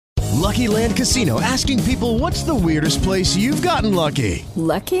Lucky Land Casino, asking people, what's the weirdest place you've gotten lucky?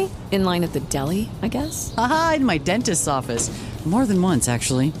 Lucky? In line at the deli, I guess? Aha, in my dentist's office. More than once,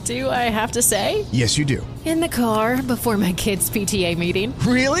 actually. Do I have to say? Yes, you do. In the car before my kids' PTA meeting.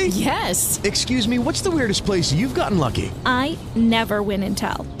 Really? Yes. Excuse me, what's the weirdest place you've gotten lucky? I never win and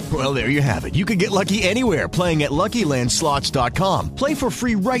tell. Well, there you have it. You can get lucky anywhere, playing at LuckyLandSlots.com. Play for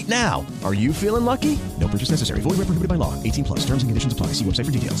free right now. Are you feeling lucky? No purchase necessary. Void where prohibited by law. 18 plus. Terms and conditions apply. See website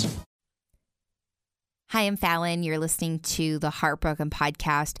for details. Hi, I'm Fallon. You're listening to the Heartbroken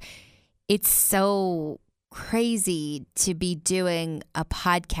Podcast. It's so crazy to be doing a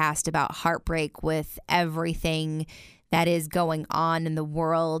podcast about heartbreak with everything that is going on in the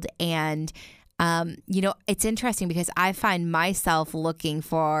world. And, it's interesting because I find myself looking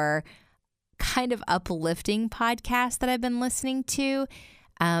for kind of uplifting podcasts that I've been listening to.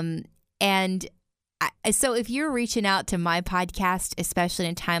 So if you're reaching out to my podcast, especially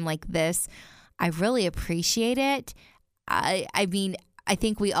in a time like this, I really appreciate it. I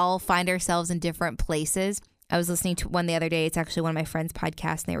think we all find ourselves in different places. I was listening to one the other day. It's actually one of my friends'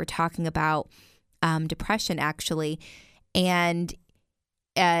 podcasts, and they were talking about depression, actually. And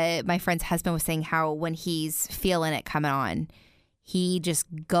my friend's husband was saying how when he's feeling it coming on, he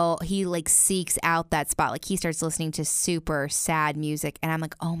seeks out that spot. Like he starts listening to super sad music. And I'm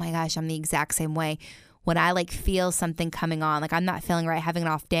like, oh my gosh, I'm the exact same way. When I feel something coming on, like I'm not feeling right, having an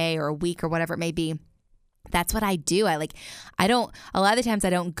off day or a week or whatever it may be, that's what I do. A lot of the times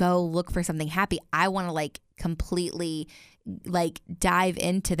I don't go look for something happy. I want to completely dive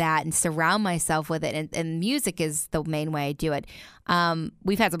into that and surround myself with it. And music is the main way I do it.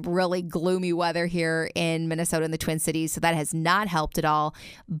 We've had some really gloomy weather here in Minnesota in the Twin Cities, so that has not helped at all.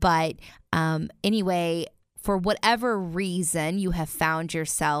 But anyway, for whatever reason you have found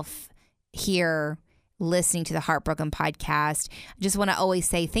yourself here listening to the Heartbroken Podcast, I just want to always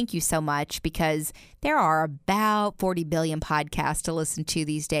say thank you so much, because there are about 40 billion podcasts to listen to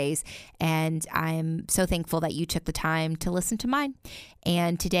these days, and I'm so thankful that you took the time to listen to mine.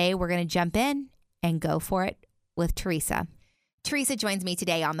 And today we're going to jump in and go for it with Teresa. Teresa joins me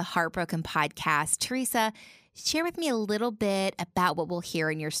today on the Heartbroken Podcast. Teresa, share with me a little bit about what we'll hear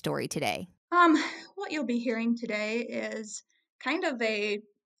in your story today. What you'll be hearing today is kind of a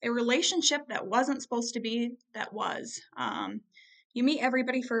relationship that wasn't supposed to be, that was. You meet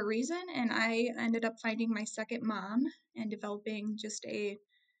everybody for a reason, and I ended up finding my second mom and developing just a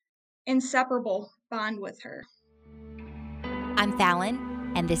inseparable bond with her. I'm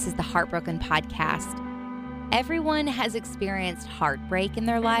Fallon, and this is the Heartbroken Podcast. Everyone has experienced heartbreak in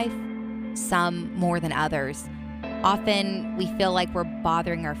their life, some more than others. Often we feel like we're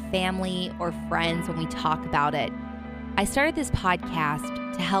bothering our family or friends when we talk about it. I started this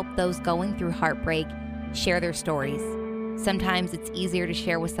podcast to help those going through heartbreak share their stories. Sometimes it's easier to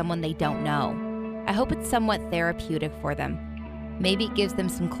share with someone they don't know. I hope it's somewhat therapeutic for them. Maybe it gives them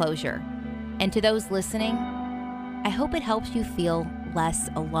some closure. And to those listening, I hope it helps you feel less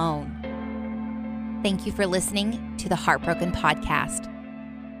alone. Thank you for listening to the Heartbroken Podcast.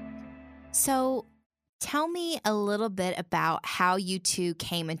 So, tell me a little bit about how you two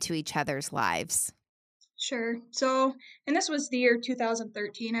came into each other's lives. Sure. So, and this was the year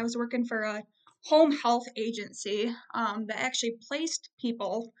 2013. I was working for a home health agency that actually placed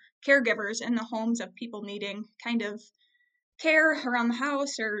caregivers in the homes of people needing kind of care around the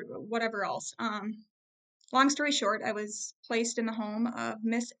house or whatever else. Long story short, I was placed in the home of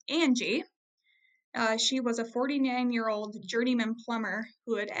Miss Angie. She was a 49-year-old journeyman plumber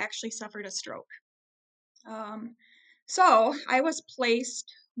who had actually suffered a stroke. So I was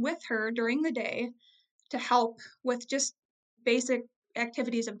placed with her during the day to help with just basic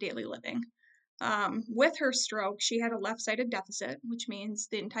activities of daily living. With her stroke, she had a left-sided deficit, which means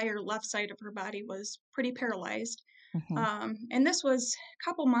the entire left side of her body was pretty paralyzed. Mm-hmm. And this was a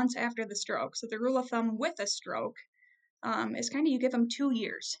couple months after the stroke. So the rule of thumb with a stroke is kind of you give them 2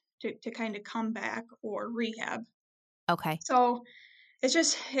 years to kind of come back or rehab. Okay. So it's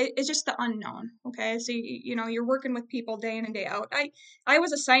just the unknown. Okay. So, you're working with people day in and day out. I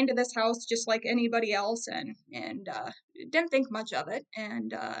was assigned to this house just like anybody else and didn't think much of it,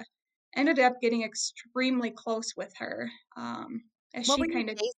 and ended up getting extremely close with her. What were your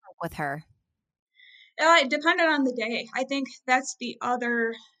days like with her? It depended on the day. I think that's the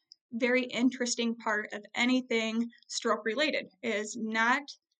other very interesting part of anything stroke related is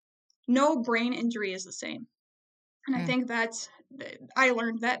no brain injury is the same. And I think I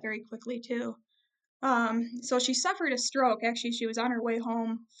learned that very quickly too. So she suffered a stroke. Actually, she was on her way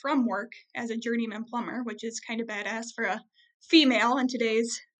home from work as a journeyman plumber, which is kind of badass for a female in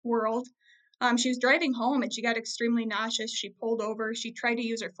today's world. She was driving home and she got extremely nauseous. She pulled over. She tried to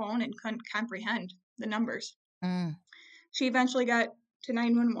use her phone and couldn't comprehend the numbers. Mm. She eventually got to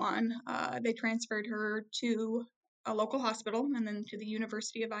 911. They transferred her to a local hospital and then to the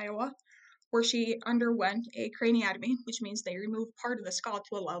University of Iowa, where she underwent a craniotomy, which means they removed part of the skull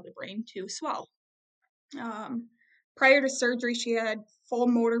to allow the brain to swell. Prior to surgery, she had full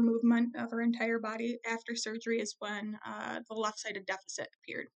motor movement of her entire body. After surgery is when the left-sided deficit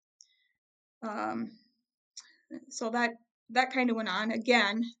appeared. So that kind of went on.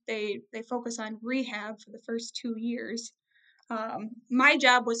 Again, they focus on rehab for the first 2 years. My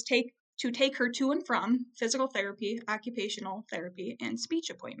job was to take her to and from physical therapy, occupational therapy, and speech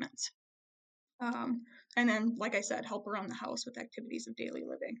appointments. And then, like I said, help around the house with activities of daily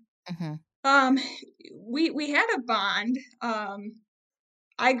living. Mm-hmm. We had a bond.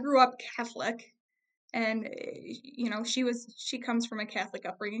 I grew up Catholic, and she comes from a Catholic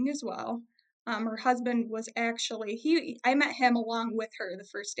upbringing as well. Her husband was actually I met him along with her the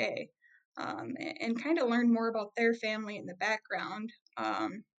first day, and kind of learned more about their family and the background,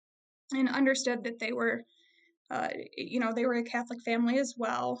 and understood that they were they were a Catholic family as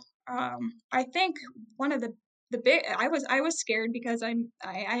well. I think one of the big I was scared because I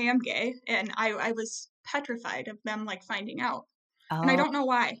am gay, and I was petrified of them like finding out, and I Oh, don't know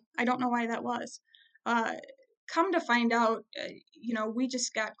why. I don't know why that was. Come to find out, we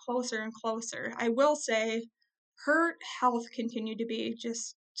just got closer and closer. I will say, her health continued to be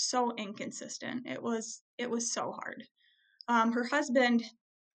just so inconsistent. It was so hard. Her husband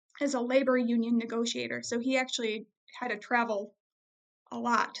is a labor union negotiator, so he actually had to travel a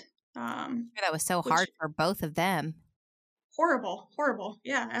lot, that was so hard which for both of them. horrible.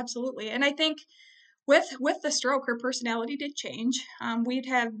 Yeah, absolutely. And I think with the stroke, her personality did change. We'd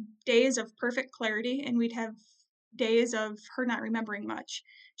have days of perfect clarity, and we'd have days of her not remembering much.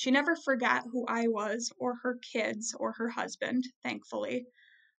 She never forgot who I was, or her kids, or her husband, thankfully.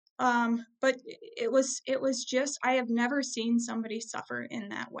 But it was just, I have never seen somebody suffer in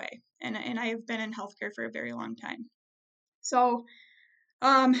that way, and I have been in healthcare for a very long time. So,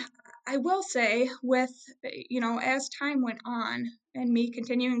 I will say, with as time went on and me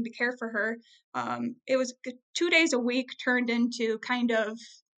continuing to care for her, it was 2 days a week turned into kind of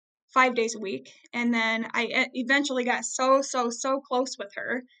 5 days a week, and then I eventually got so close with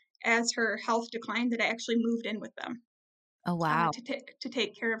her as her health declined that I actually moved in with them, Oh, wow. to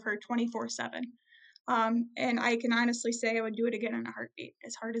take care of her 24/7. And I can honestly say I would do it again in a heartbeat,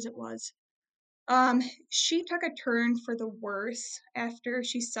 as hard as it was. She took a turn for the worse after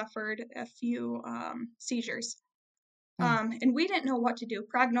she suffered a few seizures. Mm. And we didn't know what to do.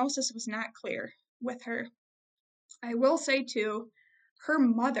 Prognosis was not clear with her. I will say, too, her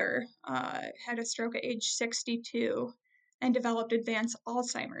mother had a stroke at age 62 and developed advanced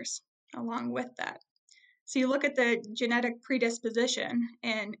Alzheimer's along with that. So you look at the genetic predisposition,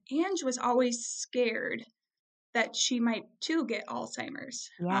 and Ange was always scared that she might too get Alzheimer's.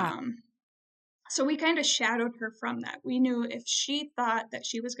 Yeah. So we kind of shadowed her from that. We knew if she thought that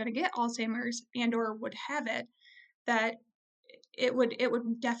she was going to get Alzheimer's and or would have it, that it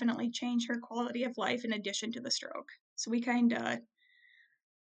would definitely change her quality of life in addition to the stroke. So we kind of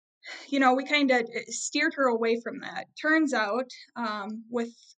steered her away from that. Turns out,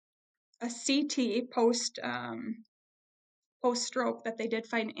 with a CT post stroke, that they did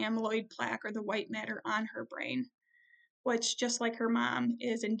find amyloid plaque, or the white matter, on her brain, which, just like her mom,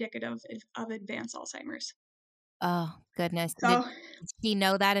 is indicative of advanced Alzheimer's. Oh, goodness. So, Did she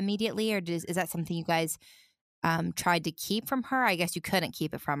know that immediately, or is that something you guys tried to keep from her? I guess you couldn't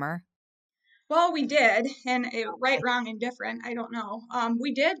keep it from her. well, we did, and right, wrong, and different, I don't know.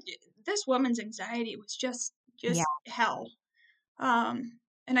 We did. This woman's anxiety was just Yeah. hell.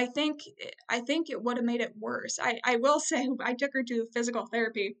 And I think it would have made it worse. I will say, I took her to physical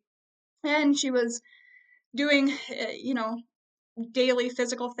therapy, and she was doing daily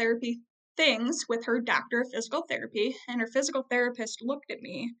physical therapy things with her doctor of physical therapy, and her physical therapist looked at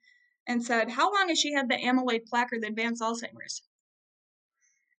me and said, "How long has she had the amyloid plaque or the advanced Alzheimer's?"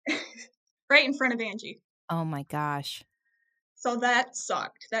 Right in front of Angie. Oh, my gosh. So that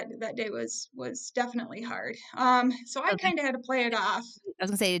sucked. That day was definitely hard. So I So kind of had to play it off. I was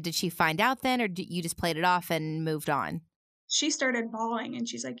going to say, did she find out then, or you just played it off and moved on? She started bawling, and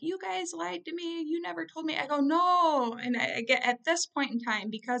she's like, "You guys lied to me. You never told me." I go, "No." And I get, at this point in time,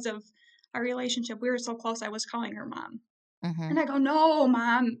 because of our relationship, we were so close, I was calling her mom. Mm-hmm. And I go, "No,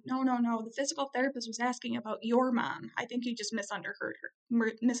 Mom. No. The physical therapist was asking about your mom. I think you just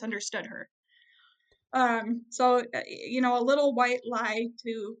misunderstood her." So, a little white lie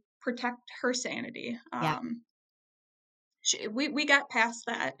to protect her sanity. Yeah. we got past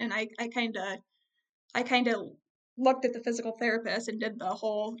that, and I kind of looked at the physical therapist and did the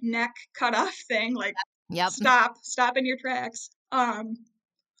whole neck cut off thing, like Yep. stop in your tracks.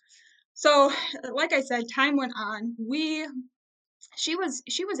 So like I said, time went on. She was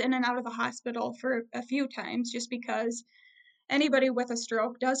in and out of the hospital for a few times, just because anybody with a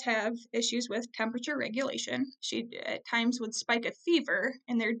stroke does have issues with temperature regulation. She at times would spike a fever,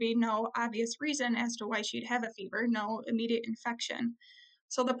 and there'd be no obvious reason as to why she'd have a fever, no immediate infection.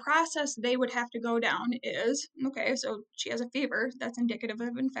 So the process they would have to go down is, okay, so she has a fever, that's indicative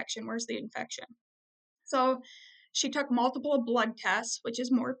of infection. Where's the infection? So she took multiple blood tests, which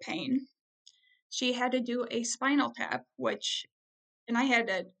is more pain. She had to do a spinal tap, and I had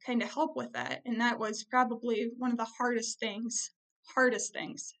to kind of help with that. And that was probably one of the hardest things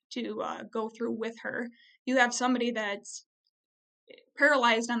to go through with her. You have somebody that's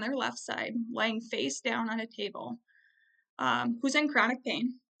paralyzed on their left side, laying face down on a table, who's in chronic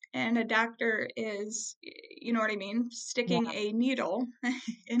pain, and a doctor is, you know what I mean, sticking a needle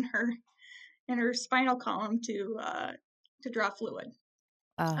in her spinal column to draw fluid.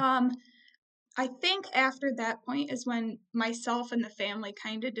 I think after that point is when myself and the family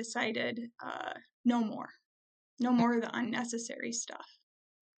kind of decided no more of the unnecessary stuff.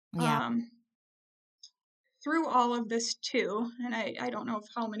 Yeah. Through all of this too, and I don't know if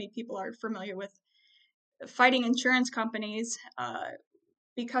how many people are familiar with fighting insurance companies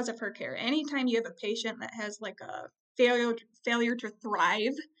because of her care. Anytime you have a patient that has like a failure to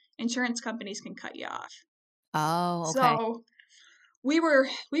thrive, insurance companies can cut you off. Oh, okay. So we were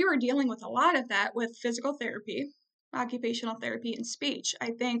dealing with a lot of that with physical therapy, occupational therapy, and speech.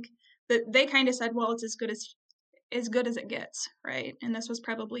 I think that they kind of said, well, it's as good as it gets, right? And this was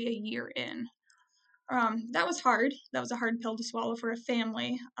probably a year in. That was hard. That was a hard pill to swallow for a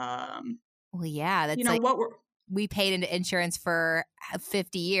family. Well, yeah, that's Like we paid into insurance for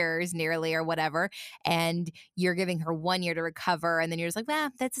 50 years nearly or whatever, and you're giving her 1 year to recover, and then you're just like, well,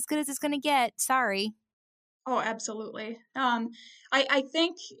 that's as good as it's going to get. Sorry. Oh, absolutely. I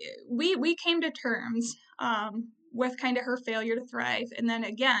think we came to terms with kind of her failure to thrive, and then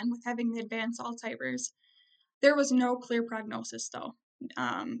again with having the advanced Alzheimer's. There was no clear prognosis though,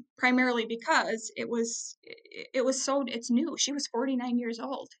 primarily because it's new. She was 49 years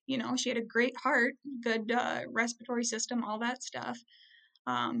old. She had a great heart, good respiratory system, all that stuff.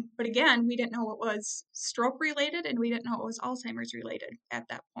 But again, we didn't know it was stroke related, and we didn't know it was Alzheimer's related at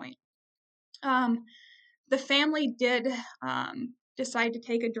that point. The family did decide to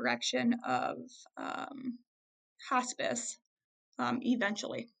take a direction of hospice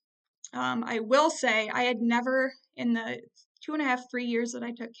eventually. I will say I had never, in the 2.5, 3 years that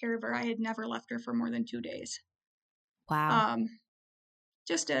I took care of her, I had never left her for more than 2 days. Wow.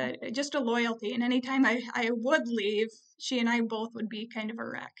 Just a loyalty. And anytime I would leave, she and I both would be kind of a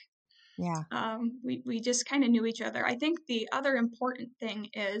wreck. Yeah. We just kind of knew each other. I think the other important thing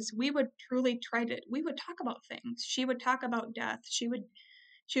is we would talk about things. She would talk about death. She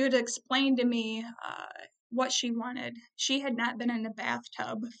would explain to me what she wanted. She had not been in a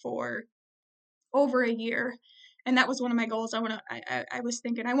bathtub for over a year, and that was one of my goals. I was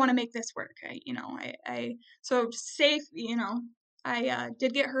thinking I want to make this work. So safe. I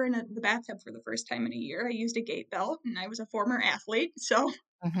did get her in the bathtub for the first time in a year. I used a gait belt, and I was a former athlete, so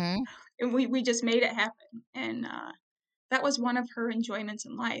and we just made it happen. And that was one of her enjoyments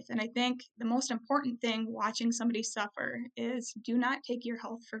in life. And I think the most important thing watching somebody suffer is do not take your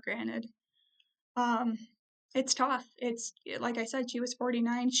health for granted. It's tough. It's like I said, she was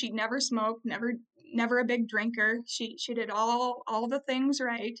 49. She never smoked, never a big drinker. She did all the things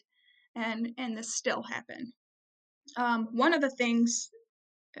right, and this still happened. One of the things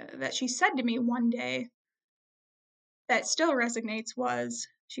that she said to me one day that still resonates was,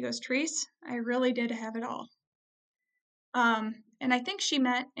 she goes, "Therese, I really did have it all." And I think she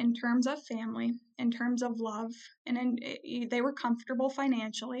meant in terms of family, in terms of love, and they were comfortable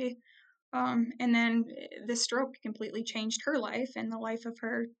financially. And then the stroke completely changed her life and the life of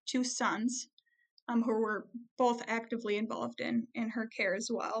her 2 sons, who were both actively involved in her care as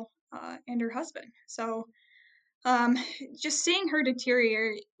well, and her husband. So just seeing her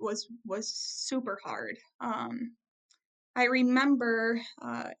deteriorate was super hard. I remember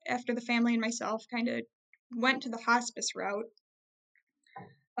after the family and myself kind of went to the hospice route,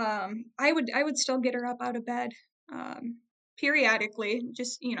 I would still get her up out of bed periodically,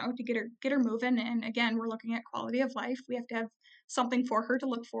 just to get her moving. And again, we're looking at quality of life. We have to have something for her to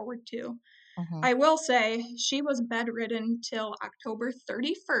look forward to. I will say she was bedridden till October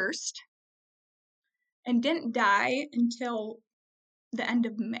 31st and didn't die until the end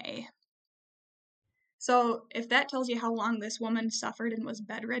of May. So if that tells you how long this woman suffered and was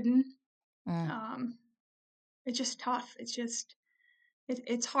bedridden, Mm. it's just tough. It's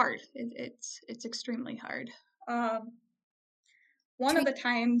hard. It's extremely hard. One of the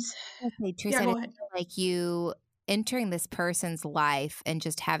times, Okay, Teresa, yeah, I go just ahead. feel like you entering this person's life and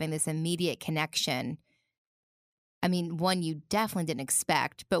just having this immediate connection. I mean, one you definitely didn't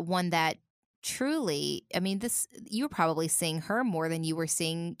expect, but one that truly, I mean, this you were probably seeing her more than you were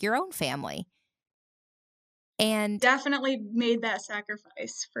seeing your own family. And Definitely made that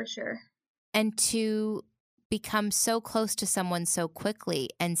sacrifice for sure. to become so close to someone so quickly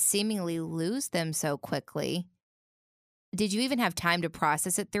and seemingly lose them so quickly. Did you even have time to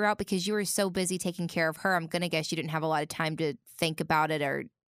process it throughout because you were so busy taking care of her? I'm going to guess you didn't have a lot of time to think about it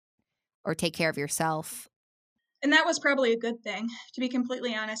or take care of yourself. And that was probably a good thing, to be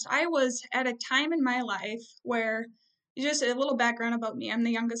completely honest. I was at a time in my life where, just a little background about me, I'm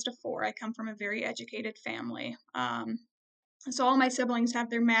the youngest of four. I come from a very educated family. So all my siblings have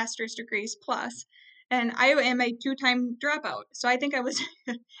their master's degrees plus, and I am a 2-time dropout. So I think I was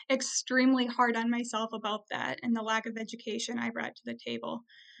extremely hard on myself about that and the lack of education I brought to the table.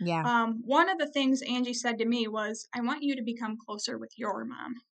 Yeah. One of the things Angie said to me was, I want you to become closer with your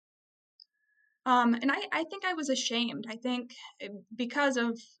mom. And I think I was ashamed. I think because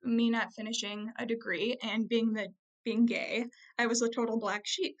of me not finishing a degree and being gay, I was a total black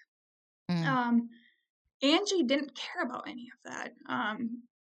sheep. Mm. Angie didn't care about any of that.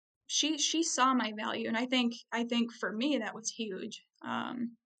 She saw my value, and I think for me that was huge.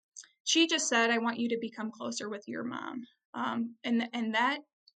 She just said, "I want you to become closer with your mom," and that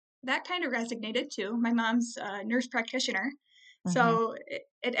kind of resonated too. My mom's a nurse practitioner, so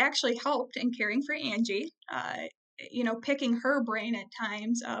it actually helped in caring for Angie. Picking her brain at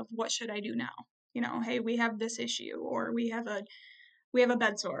times of what should I do now. Hey, we have this issue, or we have a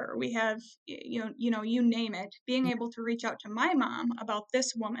bed sore, or we have you name it. Being able to reach out to my mom about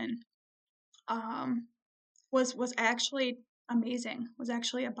this woman was actually amazing. Was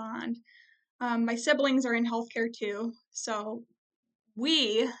actually a bond. My siblings are in healthcare too, so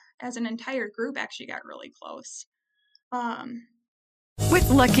we, as an entire group, actually got really close. With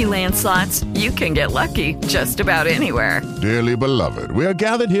Lucky Land Slots, you can get lucky just about anywhere. Dearly beloved, we are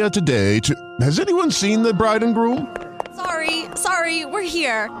gathered here today to... Has anyone seen the bride and groom? Sorry, we're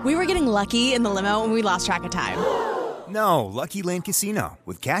here. We were getting lucky in the limo and we lost track of time. No, Lucky Land Casino,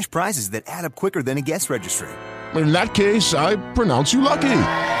 with cash prizes that add up quicker than a guest registry. In that case, I pronounce you lucky.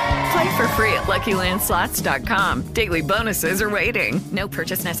 Play for free at LuckyLandSlots.com. Daily bonuses are waiting. No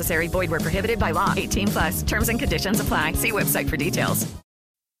purchase necessary. Void where prohibited by law. 18+. Terms and conditions apply. See website for details.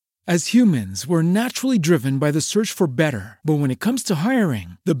 As humans, we're naturally driven by the search for better. But when it comes to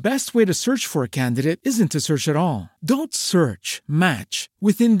hiring, the best way to search for a candidate isn't to search at all. Don't search, match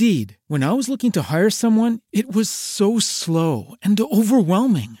with Indeed. When I was looking to hire someone, it was so slow and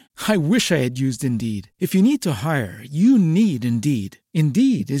overwhelming. I wish I had used Indeed. If you need to hire, you need Indeed.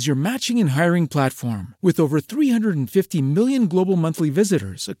 Indeed is your matching and hiring platform with over 350 million global monthly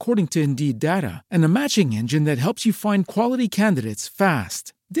visitors, according to Indeed data, and a matching engine that helps you find quality candidates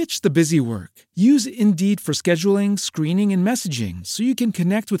fast. Ditch the busy work. Use Indeed for scheduling, screening, and messaging so you can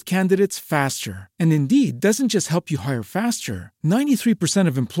connect with candidates faster. And Indeed doesn't just help you hire faster. 93%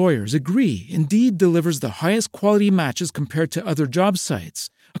 of employers agree Indeed delivers the highest quality matches compared to other job sites,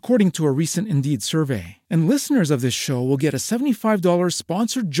 according to a recent Indeed survey. And listeners of this show will get a $75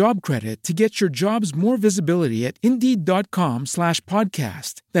 sponsored job credit to get your jobs more visibility at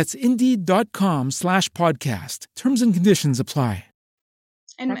Indeed.com/podcast. That's Indeed.com/podcast. Terms and conditions apply.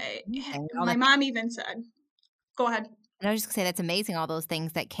 And my mom even said, go ahead. And I was just going to say, that's amazing, all those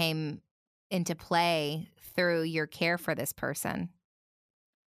things that came into play through your care for this person.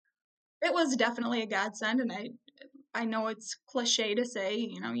 It was definitely a godsend, and I know it's cliche to say,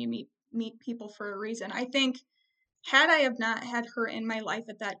 you meet people for a reason. I think had I have not had her in my life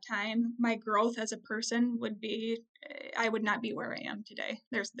at that time, my growth as a person I would not be where I am today.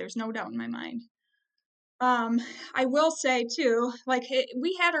 There's no doubt in my mind. I will say too,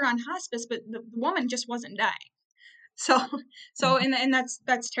 we had her on hospice, but the woman just wasn't dying. So, and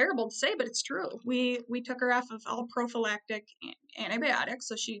that's terrible to say, but it's true. We took her off of all prophylactic antibiotics,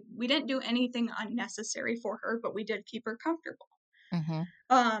 so we didn't do anything unnecessary for her, but we did keep her comfortable. Mm-hmm.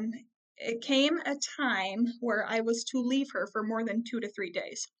 It came a time where I was to leave her for more than 2 to 3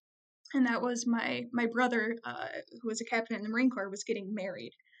 days, and that was my brother, who was a captain in the Marine Corps, was getting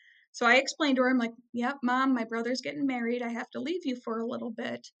married. So I explained to her, I'm like, yep, Mom, my brother's getting married. I have to leave you for a little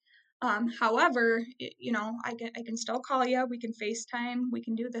bit. However, I can still call you. We can FaceTime. We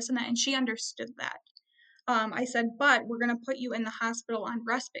can do this and that. And she understood that. I said, but we're going to put you in the hospital on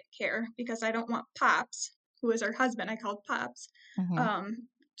respite care because I don't want Pops, who is her husband, I called Pops,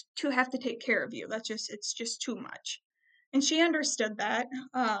 to have to take care of you. It's just too much. And she understood that.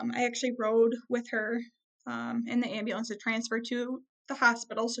 I actually rode with her in the ambulance to transfer to the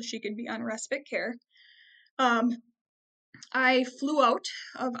hospital so she could be on respite care. I flew out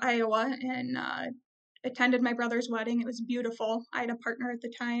of Iowa and attended my brother's wedding. It was beautiful. I had a partner at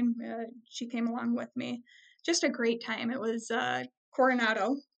the time. She came along with me. Just a great time. It was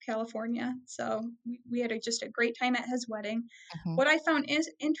Coronado, California. So we had just a great time at his wedding. What I found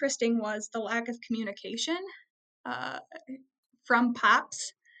interesting was the lack of communication from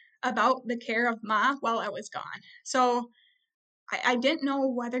Pops about the care of Ma while I was gone. So I didn't know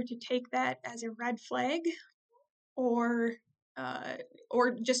whether to take that as a red flag or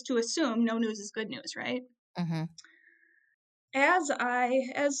just to assume no news is good news, right? As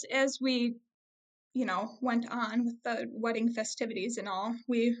we went on with the wedding festivities and all,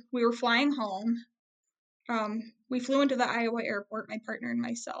 we were flying home. We flew into the Iowa airport, my partner and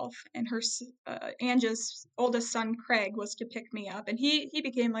myself, and her Angie's oldest son Craig was to pick me up, and he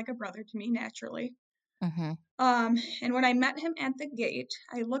became like a brother to me naturally. And when I met him at the gate,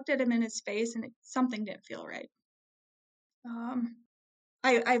 I looked at him in his face, and something didn't feel right.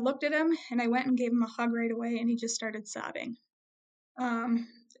 I looked at him and I went and gave him a hug right away, and he just started sobbing.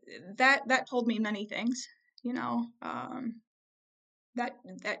 That told me many things, that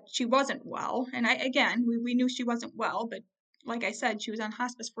she wasn't well. And we knew she wasn't well, but like I said, she was on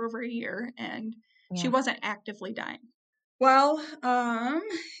hospice for over a year and she wasn't actively dying. Well,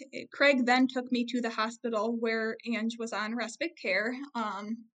 Craig then took me to the hospital where Ange was on respite care.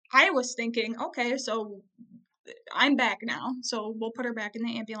 I was thinking, okay, so I'm back now, so we'll put her back in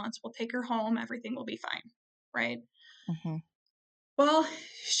the ambulance. We'll take her home. Everything will be fine, right? Well,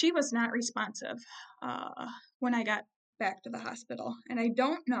 she was not responsive when I got back to the hospital, and I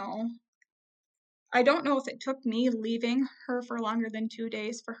don't know if it took me leaving her for longer than 2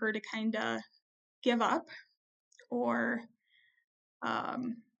 days for her to kind of give up or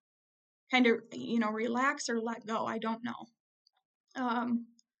kind of relax or let go. I don't know.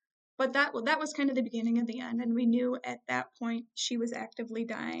 But that was kind of the beginning of the end, and we knew at that point she was actively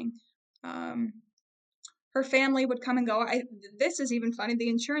dying. Her family would come and go. This is even funny. The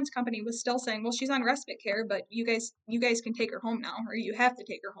insurance company was still saying, "Well, she's on respite care, but you guys can take her home now, or you have to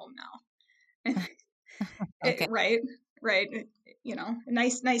take her home now." Okay. Right. A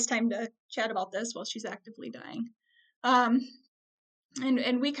nice time to chat about this while she's actively dying.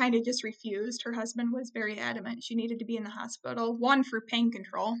 And we kind of just refused. Her husband was very adamant she needed to be in the hospital. One, for pain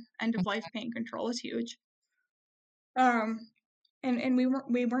control. End of life pain control is huge. And we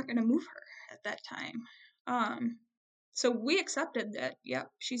weren't going to move her at that time. So we accepted that. Yep,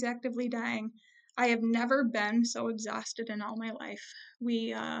 she's actively dying. I have never been so exhausted in all my life.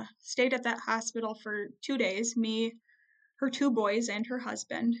 We stayed at that hospital for 2 days. Me, her 2 boys, and her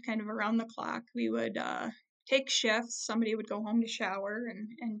husband, kind of around the clock. We would take shifts. Somebody would go home to shower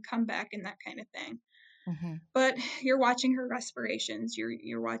and come back and that kind of thing. But you're watching her respirations.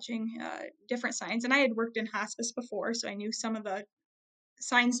 You're watching different signs. And I had worked in hospice before, so I knew some of the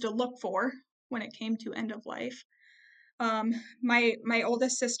signs to look for when it came to end of life. My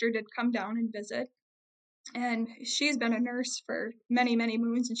oldest sister did come down and visit, and she's been a nurse for many, many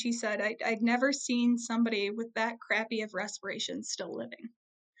moons, and she said, I'd never seen somebody with that crappy of respiration still living.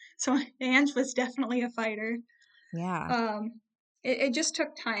 So Ange was definitely a fighter. Yeah. It just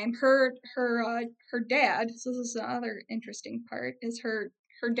took time. Her dad, so this is the other interesting part, is her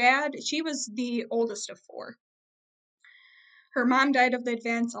dad, she was the oldest of 4. Her mom died of the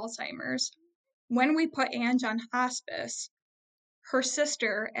advanced Alzheimer's. When we put Ange on hospice, her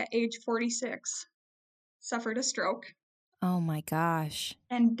sister at age 46 suffered a stroke. Oh my gosh.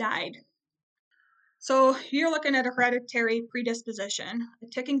 And died. So you're looking at a hereditary predisposition, a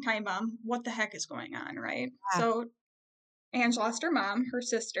ticking time bomb. What the heck is going on, right? Yeah. So Ange lost her mom, her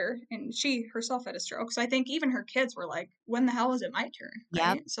sister, and she herself had a stroke. So I think even her kids were like, when the hell is it my turn?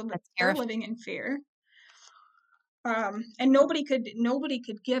 Right? Yep, so they're living in fear. And nobody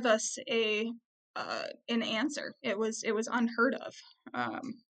could give us an answer. It was unheard of.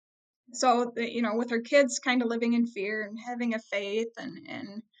 So with her kids kind of living in fear and having a faith,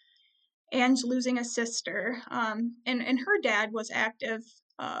 and Ange losing a sister, and her dad was active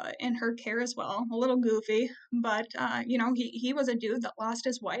in her care as well. A little goofy, but he was a dude that lost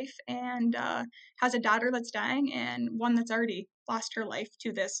his wife and has a daughter that's dying and one that's already lost her life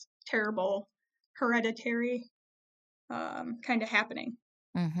to this terrible hereditary kind of happening.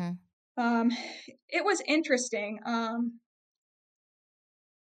 It was interesting.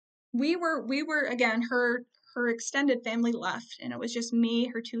 we were again, her extended family left, and it was just me,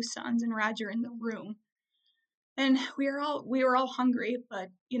 her 2 sons, and Roger in the room. And we were all hungry, but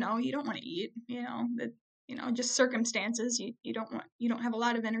you don't want to eat, just circumstances. You don't have a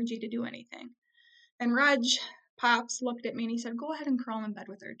lot of energy to do anything. And Pops looked at me and he said, "Go ahead and crawl in bed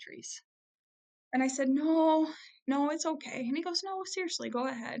with her, Treese." And I said, "No, it's okay." And he goes, "No, seriously, go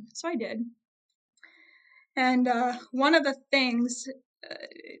ahead." So I did. And one of the things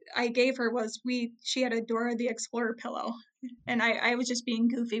I gave her was she had a Dora the Explorer pillow, and I was just being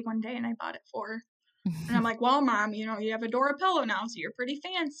goofy one day and I bought it for her. And I'm like, "Well, Mom, you have a Dora pillow now, so you're pretty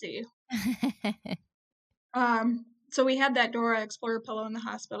fancy." So we had that Dora Explorer pillow in the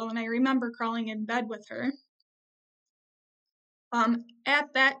hospital, and I remember crawling in bed with her.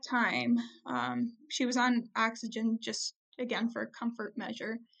 At that time, she was on oxygen just, again, for a comfort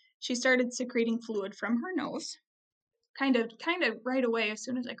measure. She started secreting fluid from her nose, kind of right away as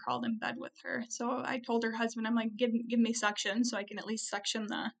soon as I crawled in bed with her. So I told her husband, I'm like, give me suction so I can at least suction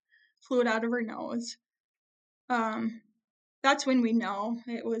the fluid out of her nose. That's when we know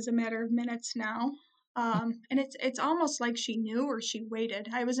it was a matter of minutes now. And it's almost like she knew or she waited.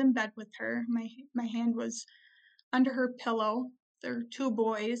 I was in bed with her. My hand was under her pillow. Their 2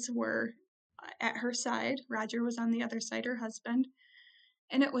 boys were at her side. Roger was on the other side, her husband.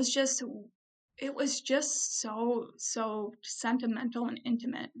 And it was just so sentimental and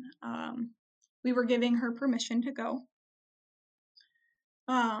intimate. We were giving her permission to go.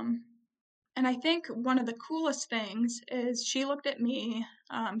 And I think one of the coolest things is she looked at me,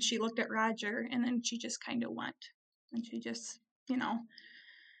 she looked at Roger, and then she just kind of went. And she just,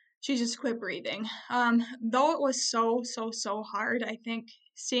 she just quit breathing. Though it was so hard, I think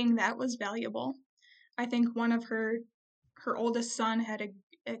seeing that was valuable. I think one of her oldest son had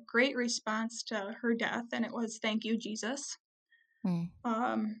a great response to her death, and it was, "Thank you, Jesus." And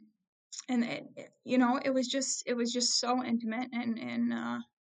it was just so intimate and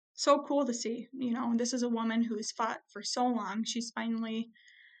so cool to see. This is a woman who has fought for so long. She's finally,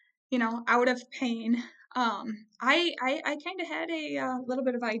 out of pain. I kind of had a little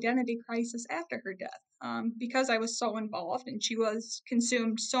bit of identity crisis after her death, because I was so involved and she was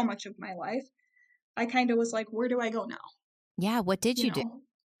consumed so much of my life. I kind of was like, where do I go now? Yeah, what did you do?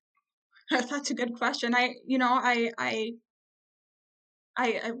 That's a good question. I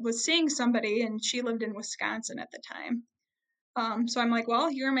was seeing somebody, and she lived in Wisconsin at the time. So I'm like, well,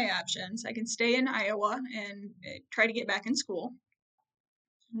 here are my options. I can stay in Iowa and try to get back in school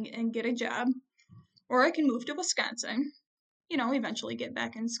and get a job, or I can move to Wisconsin, eventually get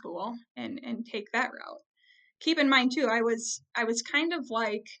back in school and take that route. Keep in mind too, I was kind of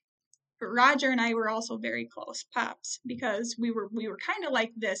like, Roger and I were also very close, Pops, because we were kind of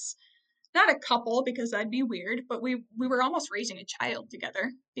like this, not a couple because that'd be weird, but we were almost raising a child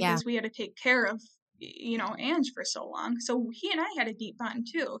together because we had to take care of Ange for so long. So he and I had a deep bond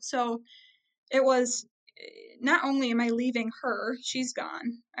too. So it was, not only am I leaving her, she's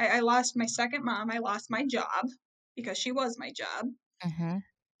gone. I lost my second mom. I lost my job because she was my job.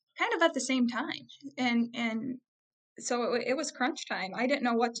 Kind of at the same time. And so it was crunch time. I didn't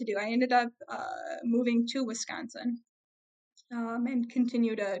know what to do. I ended up moving to Wisconsin and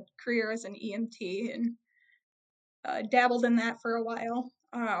continued a career as an EMT and dabbled in that for a while.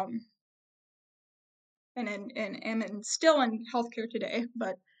 And am still in healthcare today,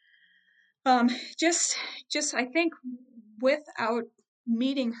 but just I think without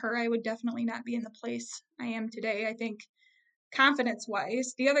meeting her, I would definitely not be in the place I am today. I think confidence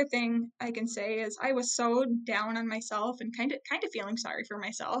wise, the other thing I can say is I was so down on myself and kind of feeling sorry for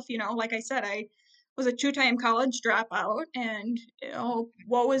myself. Like I said, I was a 2-time college dropout, and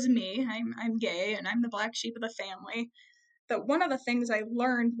woe is me. I'm gay and I'm the black sheep of the family. But one of the things I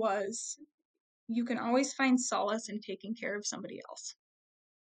learned was you can always find solace in taking care of somebody else.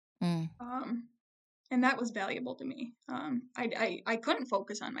 And that was valuable to me. I couldn't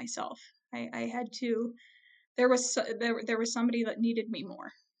focus on myself. I had to. There was somebody that needed me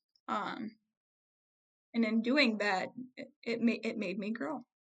more, and in doing that, it made me grow.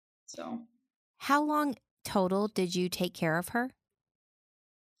 So, how long total did you take care of her?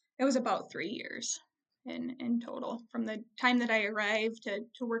 It was about 3 years in total, from the time that I arrived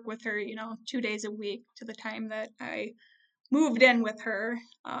to work with her, 2 days a week, to the time that I moved in with her,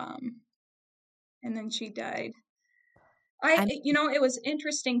 and then she died. It was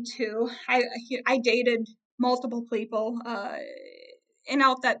interesting too. I dated multiple people, and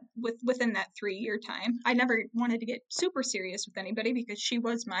out that within that 3-year time, I never wanted to get super serious with anybody because she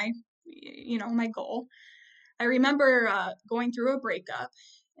was my goal. I remember going through a breakup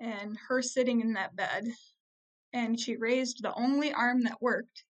and her sitting in that bed, and she raised the only arm that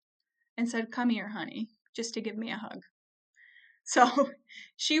worked and said, "Come here, honey," just to give me a hug. So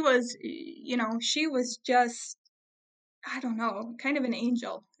she was, she was just, I don't know, kind of an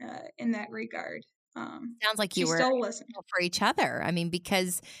angel in that regard. Sounds like She you were still listened. for each other. I mean,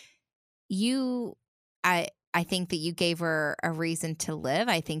 because you, I think that you gave her a reason to live.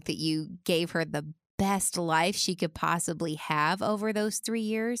 I think that you gave her the best life she could possibly have over those 3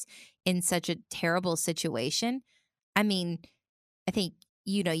 years in such a terrible situation. I mean, I think,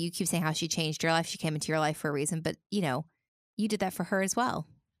 you keep saying how she changed your life. She came into your life for a reason, but, you did that for her as well.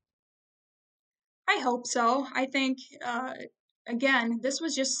 I hope so. I think, again, this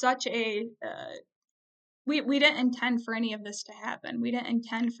was just such a, we didn't intend for any of this to happen. We didn't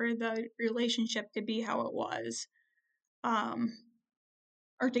intend for the relationship to be how it was,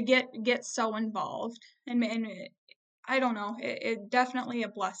 or to get so involved. And I don't know, it definitely a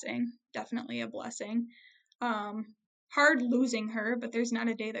blessing. Definitely a blessing. Hard losing her, but there's not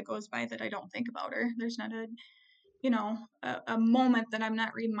a day that goes by that I don't think about her. There's not a moment that I'm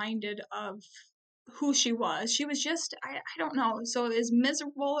not reminded of who she was. She was just, I don't know. So as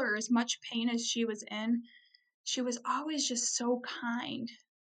miserable or as much pain as she was in, she was always just so kind.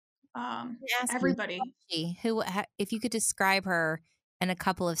 Everybody. If you could describe her in a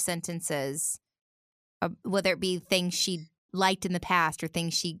couple of sentences, whether it be things she liked in the past or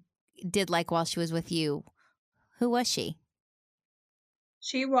things she did like while she was with you, who was she?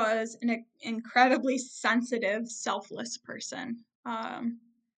 She was an incredibly sensitive, selfless person.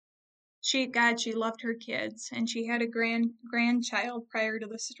 She loved her kids, and she had a grandchild prior to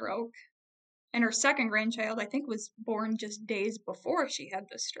the stroke. And her second grandchild, I think, was born just days before she had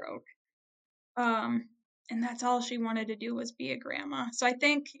the stroke. And that's all she wanted to do was be a grandma. So I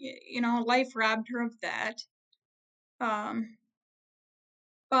think, life robbed her of that.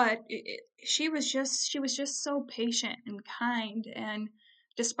 But she was just so patient and kind, and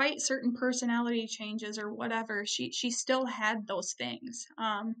despite certain personality changes or whatever, she still had those things.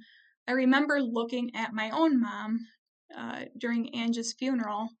 I remember looking at my own mom during Angie's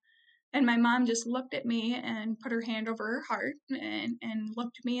funeral, and my mom just looked at me and put her hand over her heart and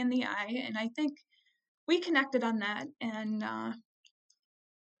looked me in the eye, and I think we connected on that, and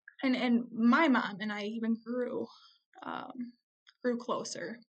my mom and I even grew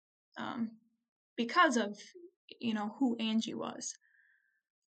closer because of who Angie was.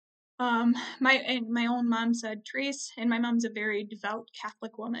 My own mom said, Therese, and my mom's a very devout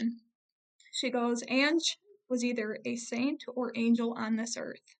Catholic woman. She goes, Ange was either a saint or angel on this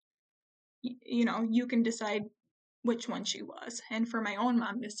earth. You can decide which one she was. And for my own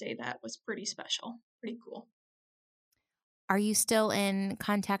mom to say that was pretty special, pretty cool. Are you still in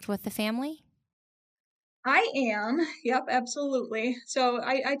contact with the family? I am. Yep, absolutely. So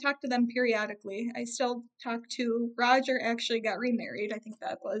I talk to them periodically. I still talk to Roger. Actually got remarried. I think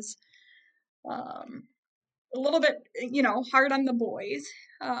that was a little bit, hard on the boys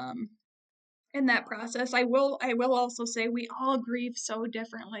in that process. I will also say we all grieve so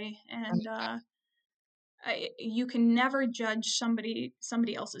differently, and you can never judge somebody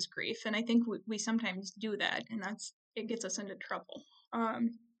else's grief, and I think we sometimes do that, and it gets us into trouble.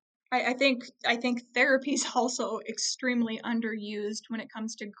 I think therapy is also extremely underused when it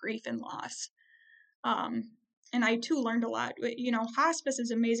comes to grief and loss. And I too learned a lot. Hospice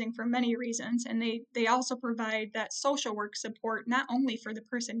is amazing for many reasons, and they also provide that social work support not only for the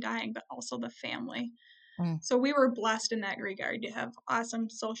person dying but also the family. So we were blessed in that regard to have awesome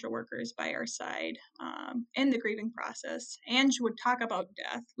social workers by our side in the grieving process. Ange would talk about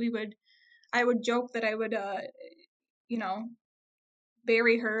death. I would joke that I would,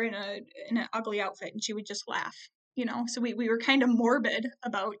 bury her in an ugly outfit, and she would just laugh. So we were kind of morbid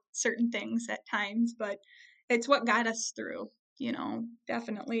about certain things at times, but it's what got us through.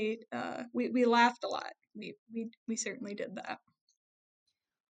 Definitely, we laughed a lot. We certainly did that.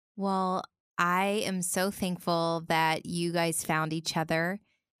 Well, I am so thankful that you guys found each other,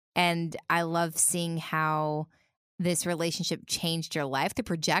 and I love seeing how this relationship changed your life, the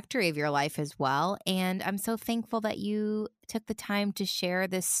trajectory of your life as well. And I'm so thankful that you took the time to share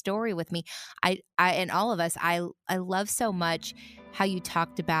this story with me. I and all of us, I love so much how you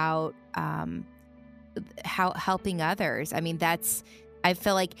talked about how helping others. I mean, I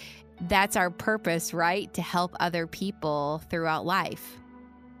feel like that's our purpose, right? To help other people throughout life.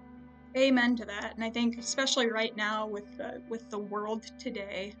 Amen to that. And I think especially right now with the world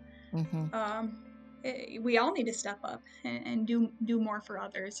today, we all need to step up and do more for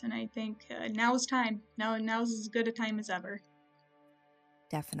others. And I think now's time. Now's as good a time as ever.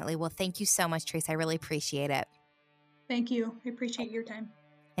 Definitely. Well, thank you so much, Therese. I really appreciate it. Thank you. I appreciate your time.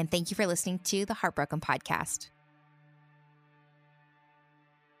 And thank you for listening to the Heartbroken Podcast.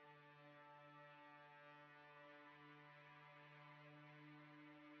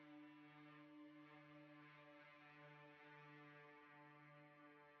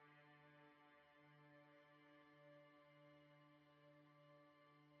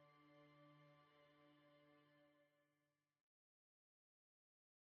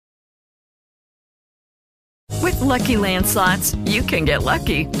 Lucky Land Slots, you can get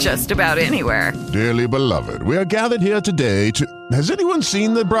lucky just about anywhere. Dearly beloved, we are gathered here today to... Has anyone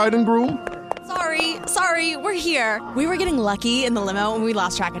seen the bride and groom? Sorry, we're here. We were getting lucky in the limo and we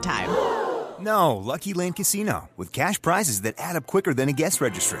lost track of time. No, Lucky Land Casino, with cash prizes that add up quicker than a guest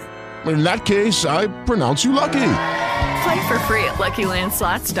registry. In that case, I pronounce you lucky. Play for free at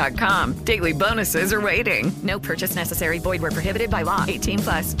LuckyLandSlots.com. Daily bonuses are waiting. No purchase necessary. Void where prohibited by law.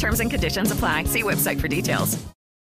 18+. Terms and conditions apply. See website for details.